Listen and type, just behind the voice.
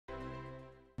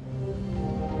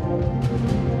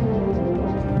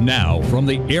Now, from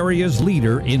the area's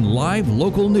leader in live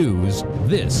local news,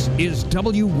 this is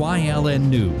WYLN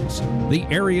News, the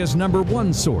area's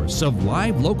 #1 source of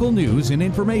live local news and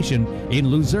information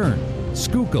in Luzerne,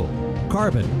 Schuylkill,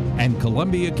 Carbon, and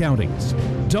Columbia counties.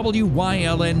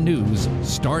 WYLN News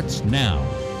starts now.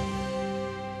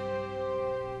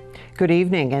 Good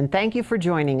evening, and thank you for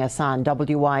joining us on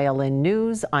WYLN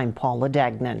News. I'm Paula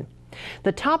Dagnan.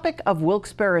 The topic of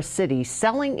Wilkes-Barre City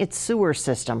selling its sewer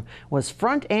system was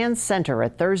front and center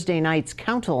at Thursday night's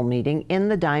council meeting in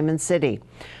the Diamond City.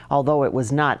 Although it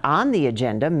was not on the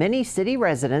agenda, many city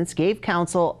residents gave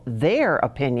council their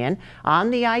opinion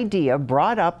on the idea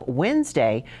brought up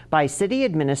Wednesday by City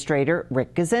Administrator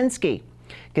Rick Kaczynski.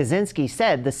 Kaczynski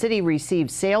said the city received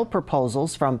sale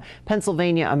proposals from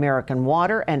Pennsylvania American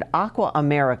Water and Aqua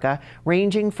America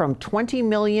ranging from $20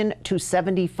 million to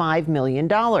 $75 million.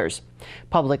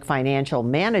 Public Financial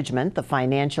Management, the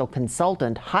financial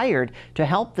consultant hired to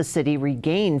help the city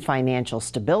regain financial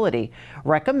stability,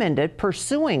 recommended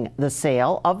pursuing the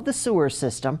sale of the sewer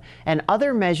system and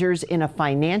other measures in a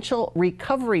financial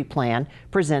recovery plan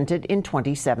presented in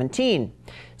 2017.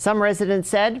 Some residents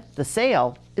said the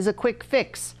sale is a quick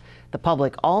fix. The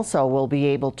public also will be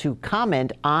able to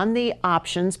comment on the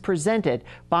options presented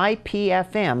by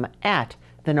PFM at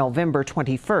the November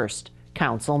 21st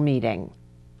council meeting.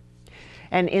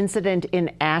 An incident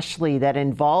in Ashley that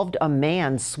involved a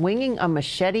man swinging a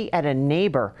machete at a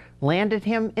neighbor landed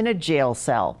him in a jail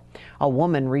cell. A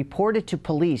woman reported to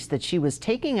police that she was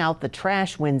taking out the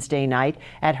trash Wednesday night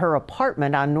at her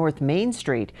apartment on North Main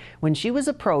Street when she was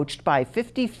approached by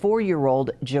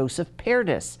 54-year-old Joseph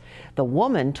Perdis. The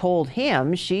woman told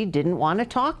him she didn't want to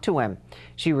talk to him.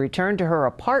 She returned to her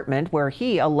apartment where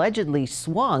he allegedly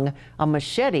swung a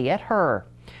machete at her.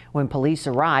 When police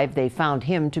arrived, they found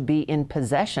him to be in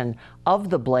possession of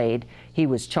the blade. He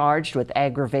was charged with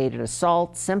aggravated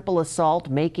assault, simple assault,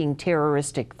 making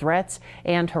terroristic threats,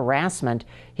 and harassment.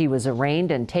 He was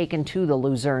arraigned and taken to the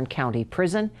Luzerne County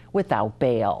Prison without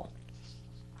bail.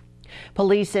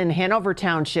 Police in Hanover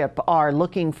Township are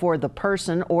looking for the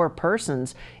person or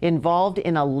persons involved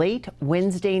in a late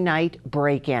Wednesday night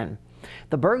break-in.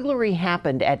 The burglary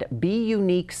happened at Be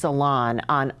Unique Salon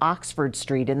on Oxford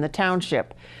Street in the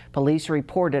township. Police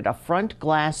reported a front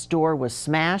glass door was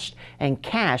smashed and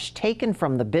cash taken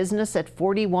from the business at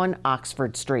 41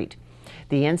 Oxford Street.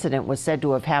 The incident was said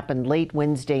to have happened late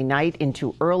Wednesday night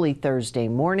into early Thursday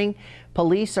morning.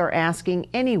 Police are asking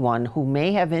anyone who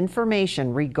may have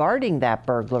information regarding that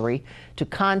burglary to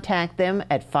contact them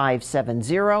at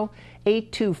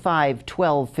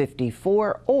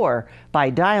 570-825-1254 or by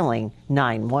dialing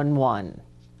 911.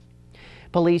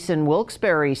 Police in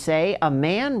Wilkes-Barre say a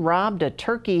man robbed a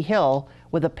Turkey Hill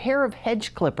with a pair of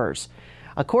hedge clippers.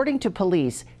 According to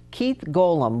police, Keith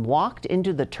Golem walked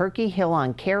into the Turkey Hill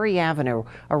on Cary Avenue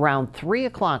around 3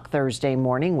 o'clock Thursday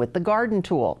morning with the garden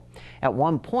tool. At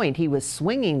one point, he was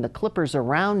swinging the clippers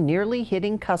around, nearly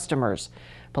hitting customers.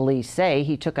 Police say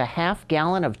he took a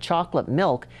half-gallon of chocolate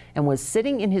milk and was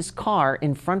sitting in his car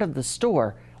in front of the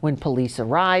store. When police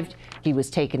arrived, he was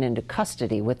taken into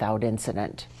custody without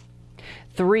incident.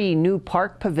 3 new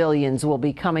park pavilions will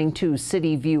be coming to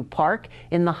City View Park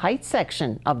in the Heights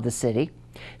section of the city.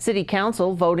 City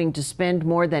Council voting to spend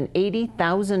more than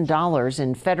 $80,000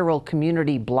 in federal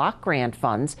community block grant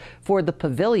funds for the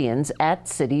pavilions at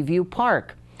City View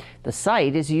Park. The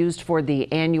site is used for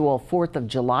the annual 4th of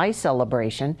July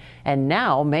celebration, and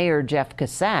now Mayor Jeff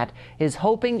Cassatt is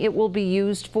hoping it will be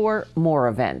used for more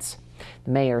events.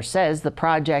 The mayor says the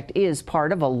project is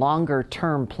part of a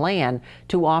longer-term plan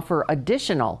to offer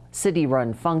additional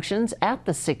city-run functions at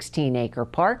the 16-acre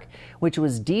park, which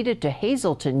was deeded to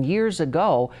Hazelton years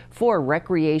ago for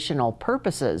recreational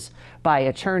purposes by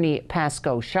attorney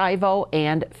Pasco Shivo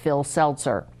and Phil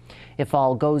Seltzer. If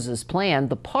all goes as planned,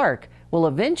 the park will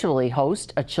eventually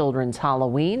host a children's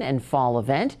Halloween and fall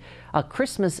event, a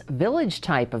Christmas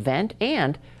Village-type event,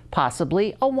 and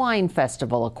possibly a wine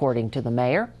festival, according to the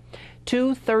mayor.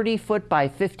 2 30-foot by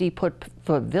 50-foot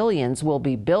pavilions will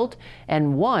be built,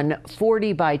 and 1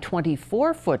 40 by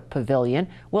 24-foot pavilion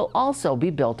will also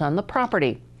be built on the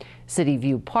property. City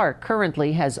View Park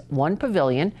currently has 1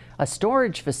 pavilion, a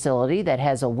storage facility that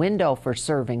has a window for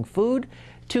serving food,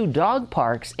 2 dog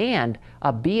parks, and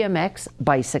a BMX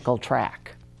bicycle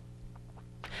track.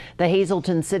 The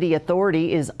Hazelton City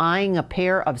Authority is eyeing a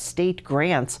pair of state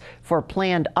grants for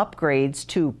planned upgrades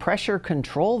to pressure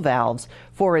control valves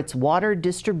for its water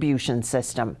distribution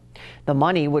system. The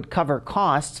money would cover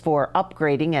costs for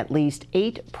upgrading at least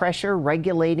 8 pressure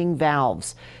regulating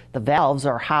valves. The valves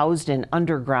are housed in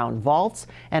underground vaults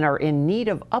and are in need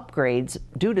of upgrades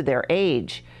due to their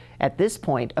age. At this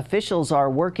point, officials are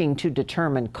working to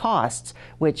determine costs,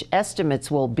 which estimates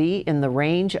will be in the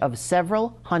range of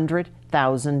several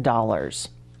 $100,000.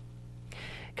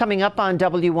 Coming up on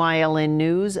WYLN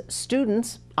News,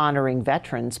 students honoring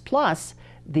veterans, plus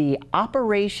the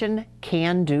Operation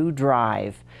Can Do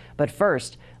Drive. But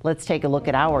first, let's take a look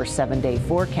at our 7-day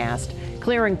forecast.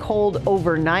 Clear and cold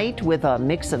overnight with a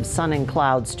mix of sun and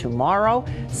clouds tomorrow.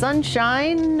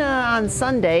 Sunshine on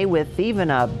Sunday with even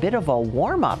a bit of a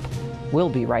warm-up. We'll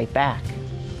be right back.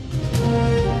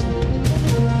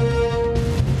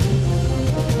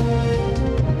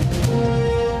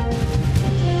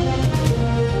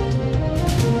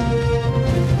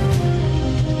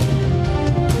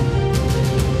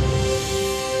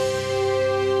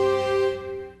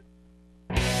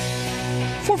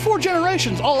 For 4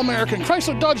 generations, All-American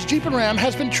Chrysler, Dodge, Jeep, and Ram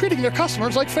has been treating their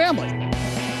customers like family.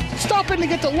 Stop in to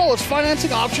get the lowest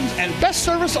financing options and best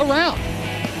service around.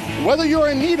 Whether you're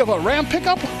in need of a Ram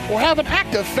pickup or have an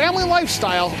active family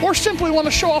lifestyle or simply want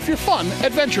to show off your fun,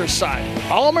 adventurous side,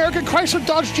 All-American Chrysler,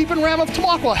 Dodge, Jeep, and Ram of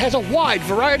Tamaqua has a wide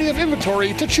variety of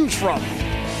inventory to choose from.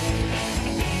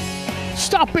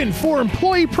 Stop in for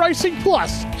Employee Pricing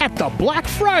Plus at the Black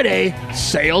Friday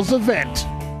sales event.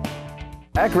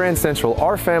 At Grand Central,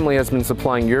 our family has been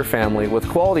supplying your family with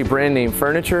quality brand name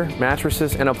furniture,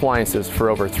 mattresses, and appliances for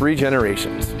over 3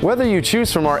 generations. Whether you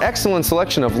choose from our excellent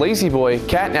selection of Lazy Boy,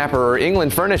 Catnapper, or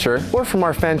England furniture, or from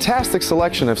our fantastic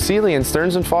selection of Sealy and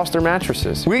Stearns & Foster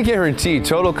mattresses, we guarantee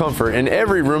total comfort in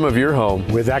every room of your home.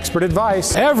 With expert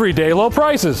advice, everyday low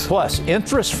prices, plus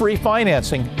interest-free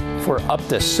financing for up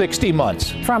to 60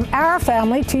 months. From our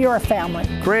family to your family.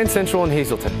 Grand Central in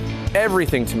Hazleton.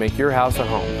 Everything to make your house a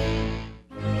home.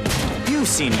 You've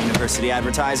seen university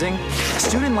advertising. A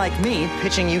student like me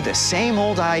pitching you the same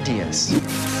old ideas.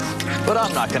 But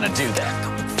I'm not gonna do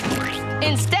that.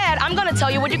 Instead, I'm gonna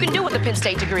tell you what you can do with a Penn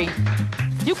State degree.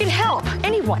 You can help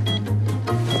anyone.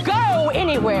 Go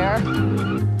anywhere.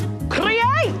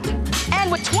 Create!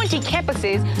 And with 20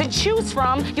 campuses to choose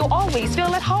from, you'll always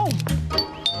feel at home.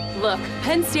 Look,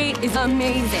 Penn State is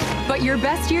amazing, but your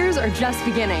best years are just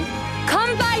beginning.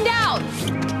 Come find out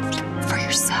for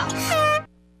yourself.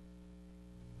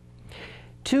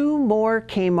 2 more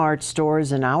Kmart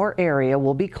stores in our area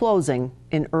will be closing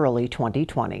in early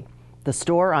 2020. The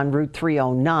store on Route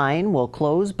 309 will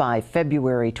close by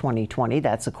February 2020.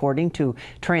 That's according to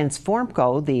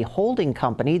Transformco, the holding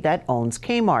company that owns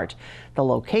Kmart. The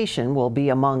location will be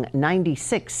among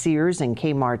 96 Sears and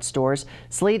Kmart stores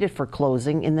slated for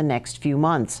closing in the next few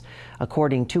months.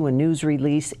 According to a news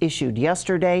release issued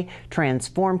yesterday,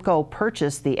 Transformco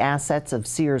purchased the assets of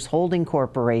Sears Holding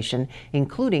Corporation,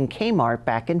 including Kmart,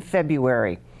 back in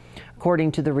February.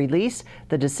 According to the release,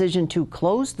 the decision to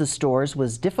close the stores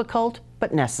was difficult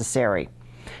but necessary.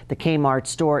 The Kmart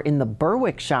store in the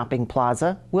Berwick Shopping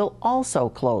Plaza will also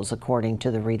close, according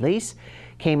to the release.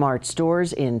 Kmart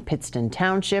stores in Pittston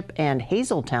Township and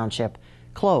Hazel Township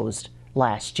closed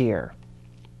last year.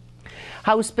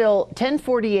 House Bill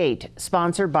 1048,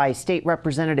 sponsored by State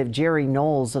Representative Jerry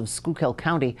Knowles of Schuylkill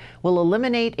County, will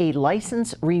eliminate a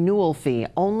license renewal fee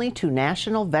only to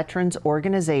national veterans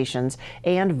organizations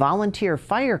and volunteer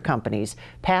fire companies,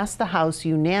 passed the House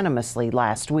unanimously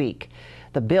last week.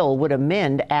 The bill would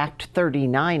amend Act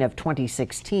 39 of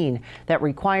 2016 that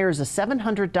requires a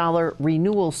 $700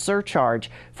 renewal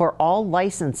surcharge for all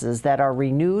licenses that are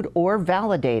renewed or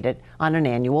validated on an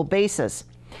annual basis.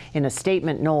 In a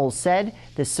statement, Knowles said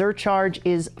the surcharge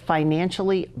is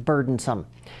financially burdensome.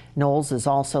 Knowles is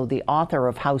also the author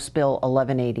of House Bill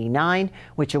 1189,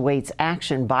 which awaits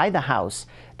action by the House.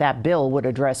 That bill would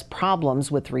address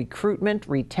problems with recruitment,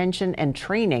 retention, and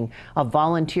training of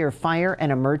volunteer fire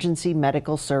and emergency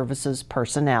medical services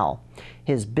personnel.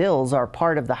 His bills are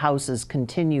part of the House's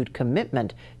continued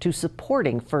commitment to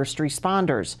supporting first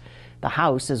responders. The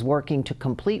House is working to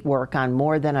complete work on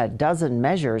more than a dozen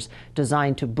measures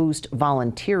designed to boost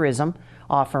volunteerism,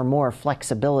 offer more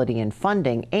flexibility in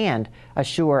funding, and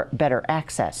assure better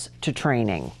access to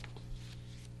training.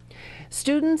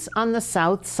 Students on the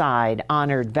South Side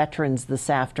honored veterans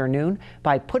this afternoon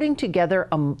by putting together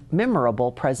a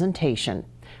memorable presentation.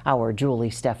 Our Julie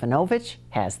Stefanovich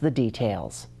has the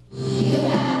details. You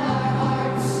have our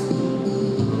hearts.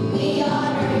 We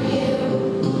honor you.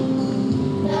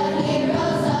 The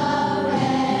heroes of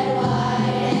red,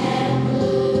 white, and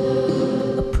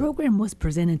blue. A program was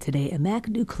presented today at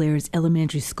McAdoo Clares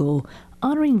Elementary School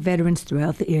honoring veterans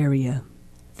throughout the area.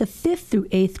 The 5th through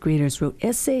 8th graders wrote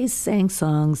essays, sang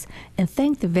songs, and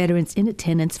thanked the veterans in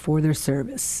attendance for their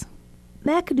service.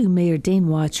 McAdoo Mayor Dane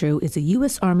Watrow is a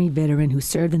U.S. Army veteran who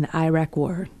served in the Iraq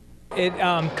War.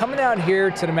 Coming out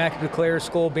here to the McAdoo Clare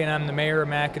School, being I'm the mayor of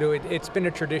McAdoo, it's been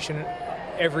a tradition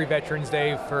every Veterans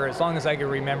Day for as long as I can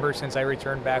remember since I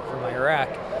returned back from Iraq,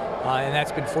 and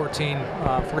that's been 14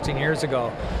 years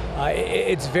ago.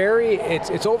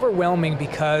 It's overwhelming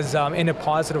because in a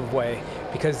positive way,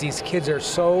 because these kids are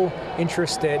so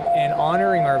interested in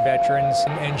honoring our veterans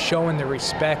and showing the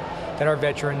respect that our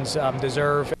veterans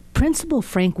deserve. Principal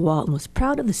Frank Wyln was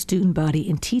proud of the student body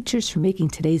and teachers for making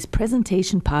today's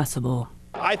presentation possible.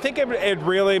 I think it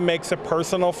really makes it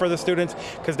personal for the students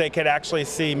because they could actually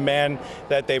see men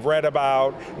that they've read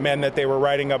about, men that they were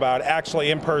writing about,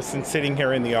 actually in person sitting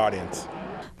here in the audience.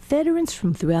 Veterans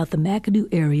from throughout the McAdoo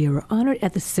area were honored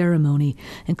at the ceremony,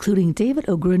 including David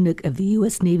O'Grundick of the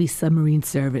U.S. Navy Submarine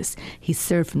Service. He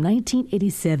served from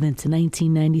 1987 to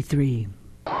 1993.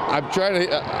 I'm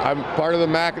part of the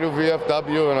McAdoo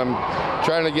VFW, and I'm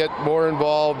trying to get more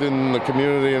involved in the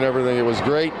community and everything. It was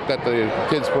great that the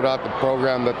kids put out the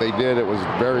program that they did. It was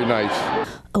very nice.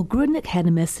 O'Grundick had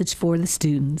a message for the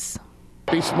students.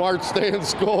 Be smart, stay in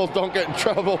school, don't get in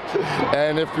trouble,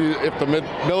 and if the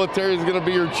military is going to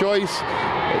be your choice,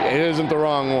 it isn't the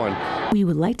wrong one. We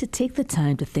would like to take the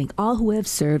time to thank all who have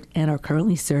served and are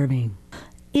currently serving.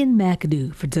 In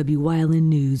McAdoo, for WYLN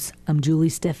News, I'm Julie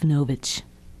Stefanovich.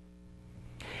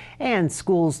 And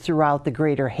schools throughout the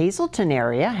greater Hazleton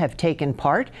area have taken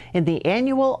part in the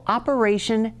annual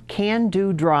Operation Can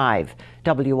Do Drive.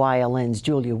 WYLN's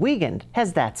Julia Wiegand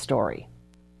has that story.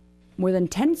 More than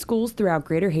 10 schools throughout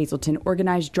Greater Hazleton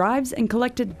organized drives and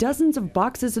collected dozens of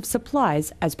boxes of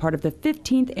supplies as part of the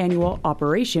 15th annual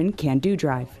Operation Can Do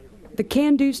Drive. The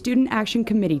Can Do Student Action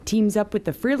Committee teams up with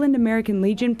the Freeland American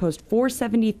Legion Post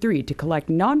 473 to collect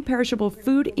non-perishable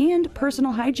food and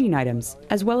personal hygiene items,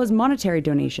 as well as monetary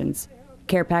donations.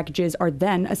 Care packages are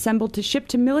then assembled to ship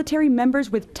to military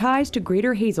members with ties to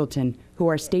Greater Hazleton who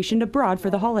are stationed abroad for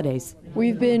the holidays.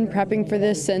 We've been prepping for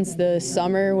this since the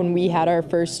summer when we had our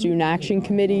first Student Action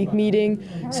Committee meeting,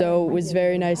 so it was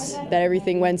very nice that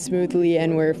everything went smoothly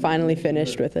and we're finally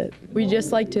finished with it. We'd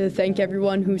just like to thank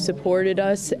everyone who supported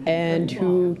us and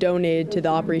who donated to the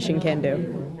Operation Can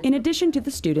Do. In addition to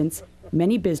the students,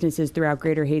 many businesses throughout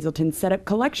Greater Hazleton set up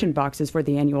collection boxes for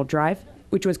the annual drive,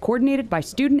 which was coordinated by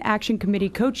Student Action Committee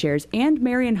co-chairs and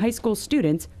Marion High School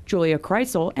students Julia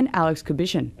Kreisel and Alex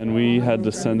Kubishin. And we had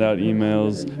to send out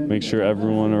emails, make sure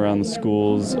everyone around the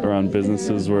schools, around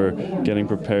businesses were getting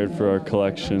prepared for our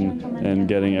collection and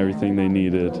getting everything they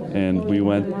needed. And we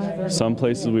went, some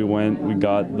places we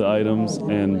got the items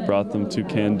and brought them to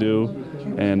Can Do,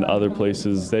 and other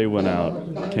places they went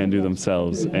out, Can Do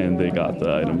themselves, and they got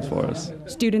the items for us.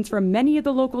 Students from many of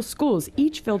the local schools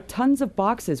each filled tons of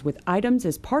boxes with items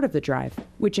as part of the drive,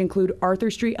 which include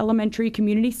Arthur Street Elementary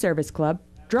Community Service Club,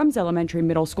 Drums Elementary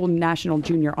Middle School National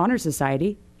Junior Honor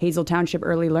Society, Hazel Township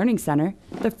Early Learning Center,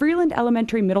 the Freeland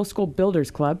Elementary Middle School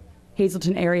Builders Club,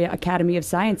 Hazleton Area Academy of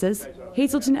Sciences,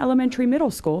 Hazleton Elementary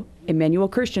Middle School, Emmanuel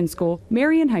Christian School,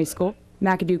 Marion High School,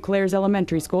 McAdoo Clares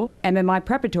Elementary School, MMI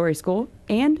Preparatory School,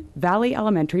 and Valley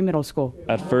Elementary Middle School.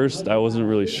 At first, I wasn't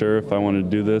really sure if I wanted to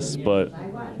do this, but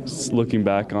looking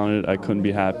back on it, I couldn't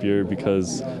be happier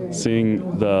because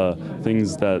seeing the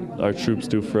things that our troops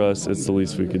do for us, it's the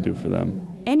least we could do for them.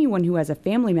 Anyone who has a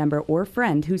family member or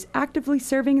friend who's actively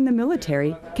serving in the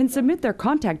military can submit their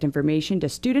contact information to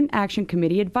Student Action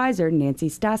Committee Advisor Nancy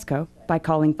Stasko by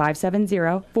calling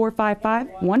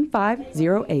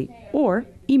 570-455-1508 or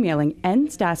emailing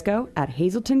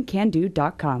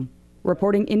nstasko@hazeltoncando.com.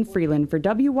 Reporting in Freeland for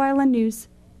WYLN News,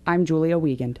 I'm Julia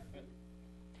Wiegand.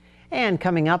 And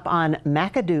coming up on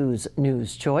McAdoo's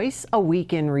News Choice, a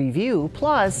week in review,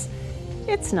 plus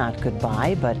it's not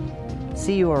goodbye, but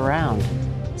see you around.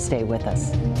 Stay with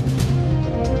us.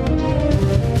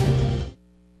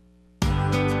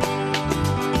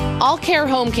 All Care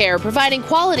Home Care, providing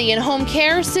quality in home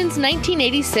care since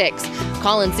 1986.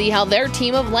 Call and see how their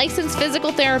team of licensed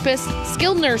physical therapists,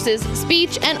 skilled nurses,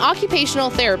 speech, and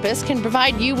occupational therapists can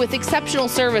provide you with exceptional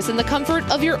service in the comfort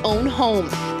of your own home.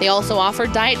 They also offer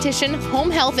dietitian,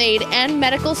 home health aide, and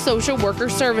medical social worker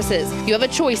services. You have a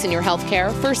choice in your health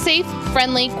care. For safe,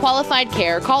 friendly, qualified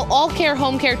care, call All Care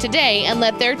Home Care today and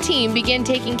let their team begin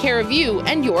taking care of you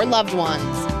and your loved ones.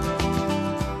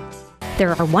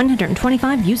 There are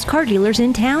 125 used car dealers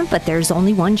in town, but there's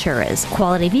only one Chura's.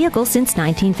 Quality vehicle since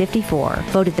 1954.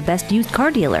 Voted the best used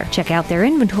car dealer. Check out their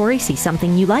inventory, see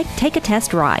something you like, take a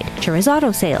test ride. Chura's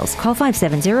Auto Sales. Call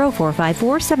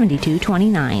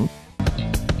 570-454-7229.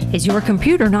 Is your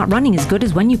computer not running as good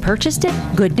as when you purchased it?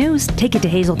 Good news, take it to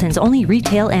Hazleton's only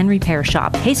retail and repair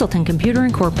shop, Hazleton Computer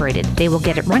Incorporated. They will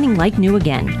get it running like new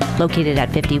again. Located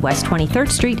at 50 West 23rd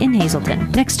Street in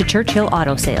Hazleton, next to Churchill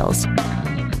Auto Sales.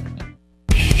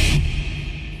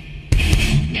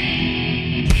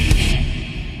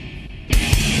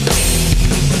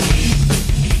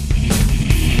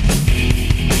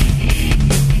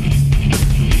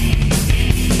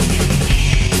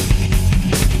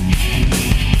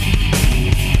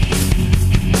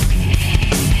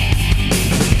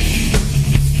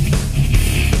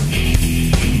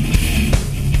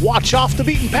 Watch Off the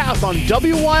Beaten Path on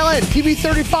WYLN TV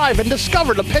 35 and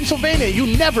discover the Pennsylvania you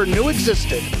never knew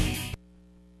existed.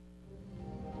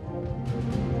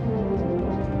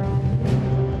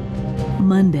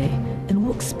 Monday, in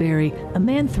Wilkes-Barre, a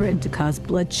man threatened to cause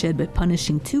bloodshed by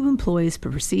punishing 2 employees for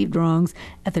perceived wrongs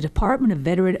at the Department of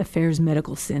Veteran Affairs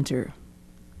Medical Center.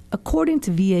 According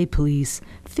to VA police,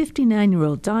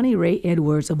 59-year-old Donnie Ray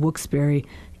Edwards of Wilkes-Barre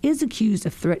is accused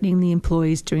of threatening the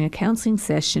employees during a counseling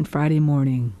session Friday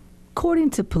morning. According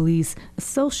to police, a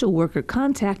social worker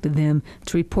contacted them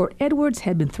to report Edwards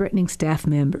had been threatening staff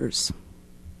members.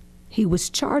 He was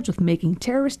charged with making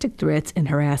terroristic threats and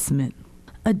harassment.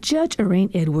 A judge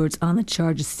arraigned Edwards on the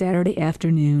charges Saturday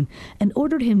afternoon and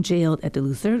ordered him jailed at the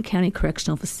Luzerne County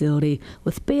Correctional Facility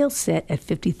with bail set at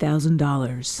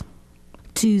 $50,000.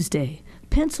 Tuesday,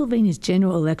 Pennsylvania's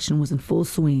general election was in full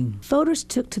swing. Voters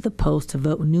took to the polls to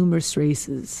vote in numerous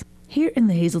races. Here in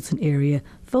the Hazleton area,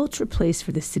 votes were placed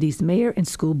for the city's mayor and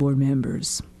school board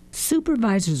members.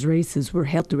 Supervisors' races were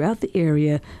held throughout the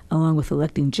area, along with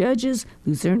electing judges,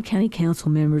 Luzerne County Council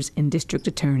members, and district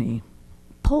attorney.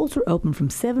 Polls were open from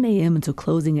 7 a.m. until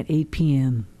closing at 8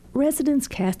 p.m. Residents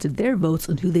casted their votes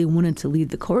on who they wanted to lead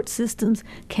the court systems,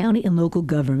 county, and local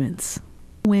governments.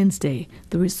 Wednesday,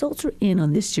 the results were in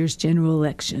on this year's general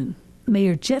election.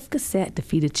 Mayor Jeff Gassett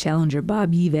defeated challenger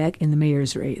Bob Yevak in the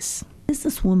mayor's race.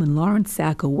 Businesswoman Lauren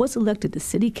Sacco was elected to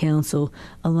city council,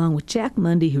 along with Jack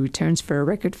Mundy, who returns for a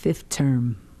record 5th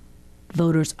term.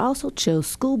 Voters also chose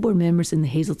school board members in the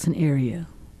Hazleton area.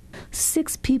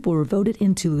 6 people were voted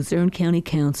into Luzerne County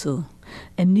Council,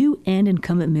 and new and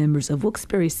incumbent members of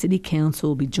Wilkes-Barre City Council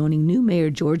will be joining new Mayor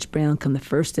George Brown come the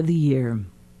first of the year.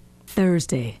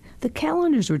 Thursday, the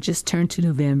calendars were just turned to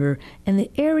November, and the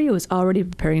area was already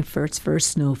preparing for its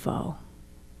first snowfall.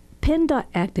 PennDOT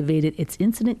activated its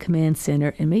Incident Command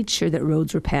Center and made sure that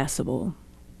roads were passable.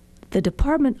 The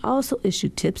department also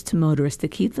issued tips to motorists to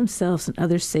keep themselves and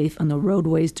others safe on the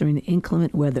roadways during the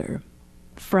inclement weather.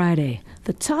 Friday,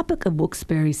 the topic of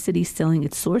Wilkes-Barre City selling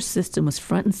its source system was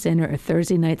front and center at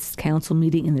Thursday night's council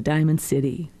meeting in the Diamond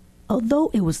City.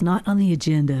 Although it was not on the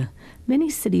agenda,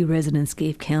 many city residents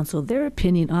gave council their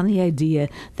opinion on the idea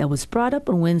that was brought up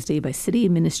on Wednesday by City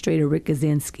Administrator Rick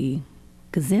Kaczynski.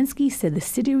 Kaczynski said the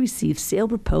city received sale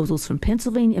proposals from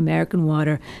Pennsylvania American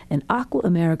Water and Aqua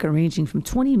America ranging from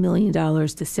 $20 million to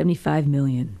 $75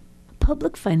 million.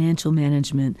 Public Financial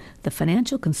Management, the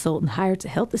financial consultant hired to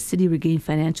help the city regain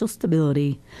financial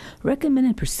stability,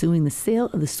 recommended pursuing the sale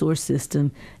of the source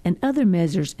system and other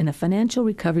measures in a financial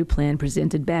recovery plan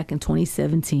presented back in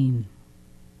 2017.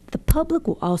 The public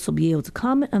will also be able to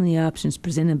comment on the options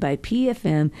presented by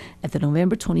PFM at the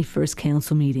November 21st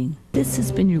council meeting. This has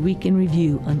been your Week in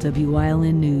Review on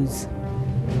WYLN News.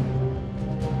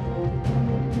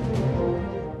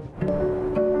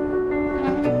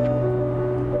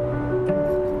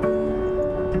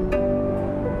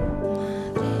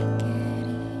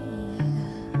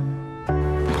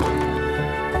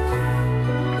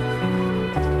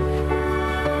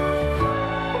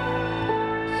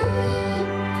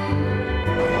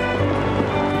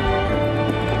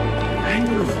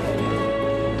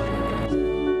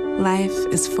 Life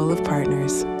is full of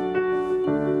partners.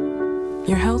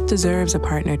 Your health deserves a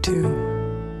partner too.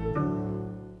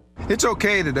 It's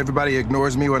okay that everybody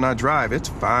ignores me when I drive. It's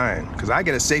fine, because I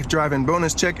get a safe driving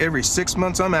bonus check every 6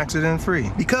 months I'm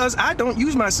accident-free. Because I don't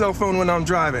use my cell phone when I'm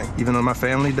driving, even though my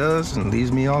family does and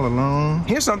leaves me all alone.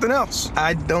 Here's something else.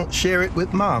 I don't share it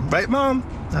with Mom. Right, Mom?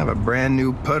 I have a brand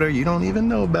new putter you don't even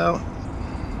know about.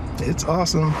 It's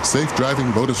awesome. Safe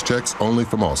driving bonus checks only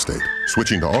from Allstate.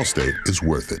 Switching to Allstate is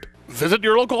worth it. Visit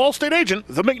your local Allstate agent,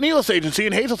 the McNeilis Agency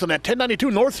in Hazleton at 1092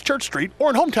 North Church Street, or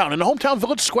in Hometown in the Hometown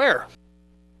Village Square.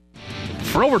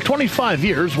 For over 25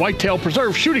 years, Whitetail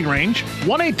Preserve Shooting Range,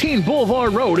 118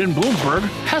 Boulevard Road in Bloomsburg,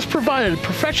 has provided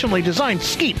professionally designed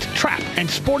skeet, trap, and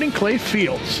sporting clay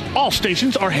fields. All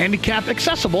stations are handicap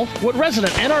accessible with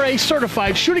resident NRA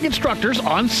certified shooting instructors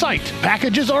on site.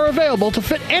 Packages are available to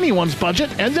fit anyone's budget,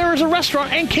 and there is a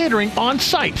restaurant and catering on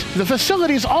site. The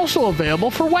facility is also available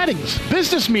for weddings,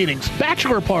 business meetings,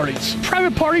 bachelor parties,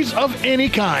 private parties of any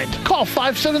kind. Call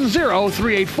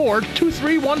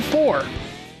 570-384-2314.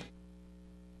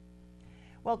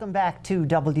 Welcome back to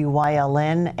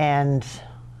WYLN, and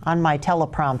on my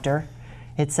teleprompter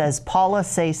it says, Paula,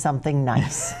 say something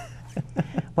nice.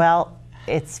 Well,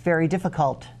 it's very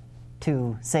difficult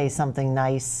to say something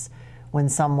nice when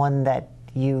someone that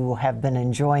you have been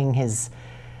enjoying his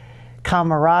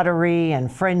camaraderie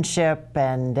and friendship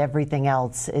and everything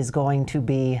else is going to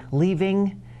be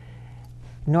leaving.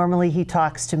 Normally he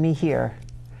talks to me here,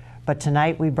 but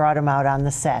tonight we brought him out on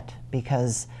the set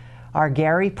because Our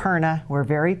Gary Perna, we're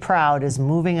very proud, is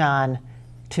moving on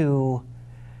to,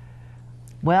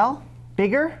 well,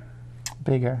 bigger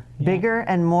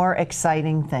and more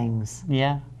exciting things.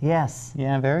 Yeah. Yes.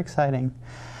 Yeah, very exciting.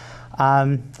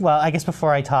 Well, I guess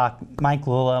before I talk, Mike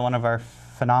Lula, one of our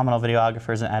phenomenal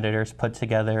videographers and editors, put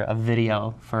together a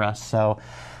video for us. So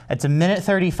it's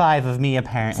 1:35 of me,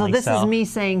 apparently. So this is me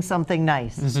saying something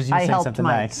nice. This is you I saying helped something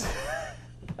Mike. nice.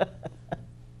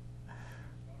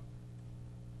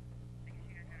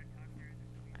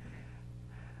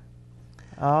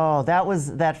 Oh, that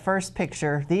was that first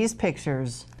picture. These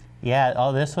pictures. Yeah.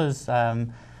 Oh, this was.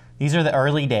 These are the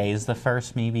early days. The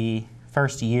first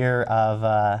year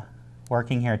of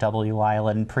working here at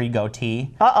Wyln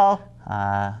pre-goatee. Uh-oh.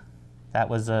 That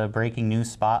was a breaking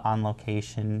news spot on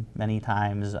location many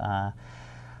times.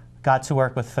 Got to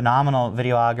work with phenomenal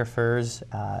videographers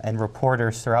and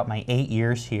reporters throughout my 8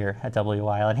 years here at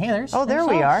Wyln. Hey, there's. Oh, there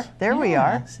we are. There we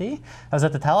are. See, I was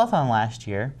at the telethon last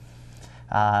year.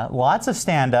 Lots of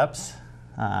stand-ups.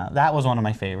 That was one of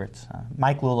my favorites.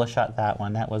 Mike Lula shot that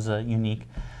one. That was a unique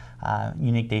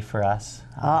day for us.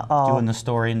 Doing the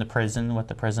story in the prison with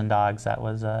the prison dogs. That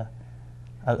was a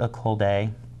cool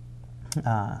day.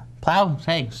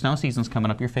 Hey, snow season's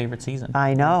coming up. Your favorite season?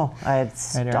 I know.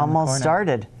 It's right almost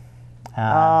started. The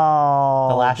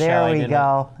last there show we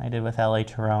go. I did with L.A.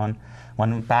 Tyrone.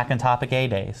 When back in Topic A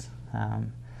days.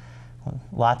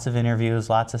 Lots of interviews,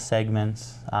 lots of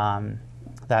segments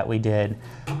that we did,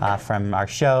 from our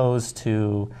shows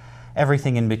to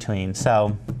everything in between.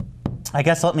 So I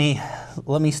guess let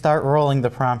me start rolling the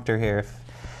prompter here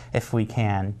if we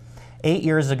can. 8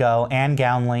 years ago, Ann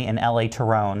Gownley and L.A.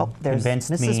 Tyrone convinced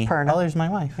Mrs. me. Perna. Oh, there's my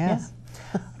wife. Yes.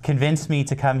 Yeah. Convinced me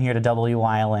to come here to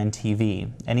Wyln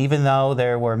TV. And even though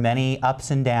there were many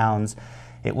ups and downs,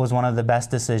 it was one of the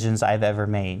best decisions I've ever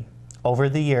made. Over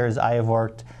the years, I have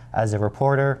worked as a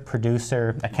reporter,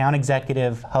 producer, account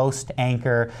executive, host,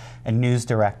 anchor, and news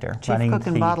director. Chief cook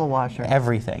and bottle washer.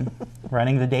 Everything.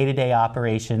 Running the day-to-day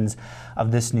operations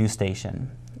of this news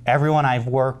station. Everyone I've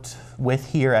worked with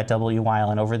here at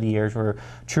Wyln over the years were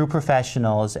true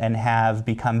professionals and have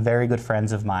become very good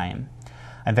friends of mine.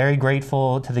 I'm very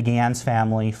grateful to the Gans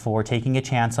family for taking a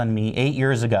chance on me 8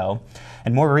 years ago,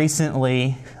 and more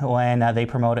recently when they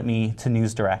promoted me to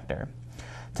news director.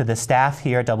 To the staff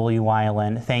here at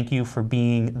Wyln, thank you for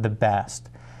being the best.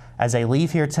 As I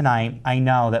leave here tonight, I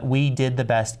know that we did the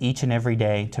best each and every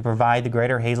day to provide the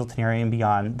greater Hazleton area and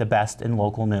beyond the best in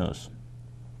local news.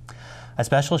 A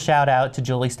special shout out to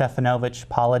Julie Stefanovich,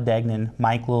 Paula Degnan,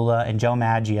 Mike Lula, and Joe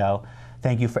Maggio.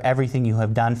 Thank you for everything you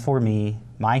have done for me,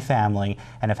 my family,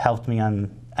 and have helped me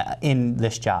in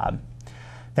this job.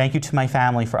 Thank you to my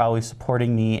family for always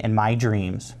supporting me in my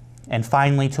dreams. And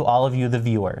finally, to all of you, the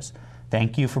viewers,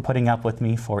 thank you for putting up with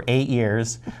me for 8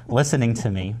 years, listening to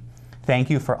me. Thank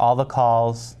you for all the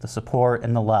calls, the support,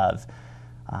 and the love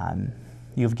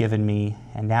you've given me.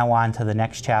 And now on to the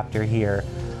next chapter here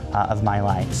of my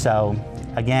life. So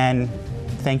again,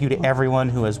 thank you to everyone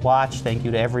who has watched. Thank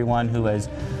you to everyone who has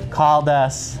called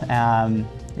us.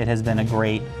 It has been a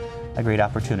great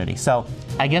opportunity. So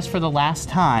I guess for the last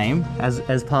time,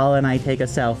 as Paula and I take a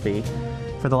selfie,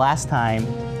 for the last time,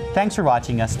 thanks for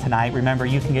watching us tonight. Remember,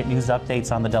 you can get news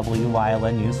updates on the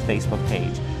Wyln News Facebook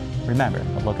page. Remember,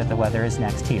 a look at the weather is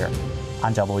next here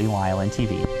on Wyln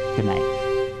TV. Good night.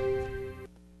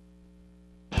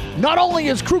 Not only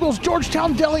is Krugel's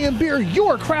Georgetown Deli and Beer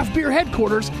your craft beer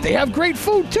headquarters, they have great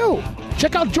food too.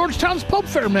 Check out Georgetown's Pub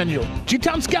Fare menu.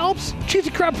 G-Town scallops, cheesy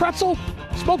crab pretzel,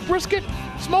 smoked brisket,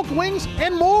 smoked wings,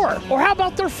 and more. Or how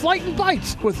about their Flight and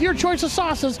Bites with your choice of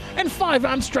sauces and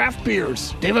 5-ounce draft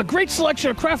beers. They have a great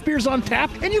selection of craft beers on tap,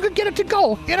 and you can get it to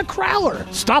go in a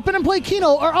crowler. Stop in and play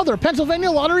Keno or other Pennsylvania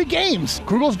lottery games.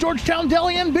 Krugel's Georgetown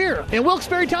Deli and Beer in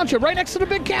Wilkes-Barre Township, right next to the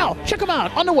Big Cow. Check them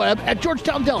out on the web at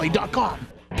georgetowndeli.com.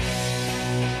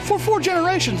 For 4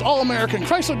 generations, All-American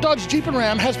Chrysler, Dodge, Jeep, and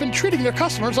Ram has been treating their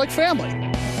customers like family.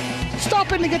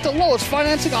 Stop in to get the lowest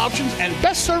financing options and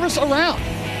best service around.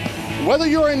 Whether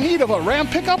you're in need of a Ram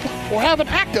pickup or have an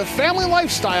active family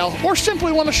lifestyle or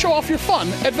simply want to show off your fun,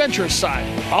 adventurous side,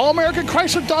 All-American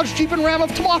Chrysler, Dodge, Jeep, and Ram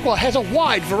of Tamaqua has a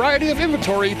wide variety of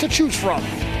inventory to choose from.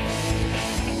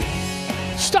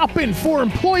 Stop in for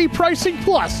Employee Pricing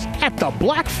Plus at the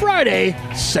Black Friday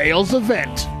sales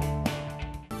event.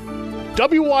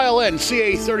 Wyln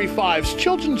CA35's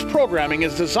children's programming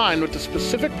is designed with the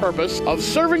specific purpose of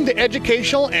serving the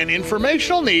educational and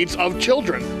informational needs of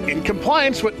children. In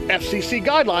compliance with FCC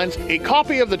guidelines, a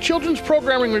copy of the Children's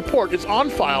Programming Report is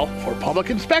on file for public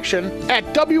inspection at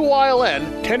Wyln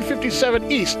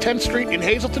 1057 East 10th Street in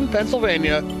Hazleton,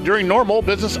 Pennsylvania during normal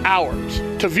business hours.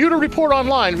 To view the report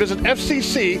online, visit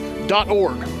fcc.wyln.org.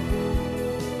 wyln.org.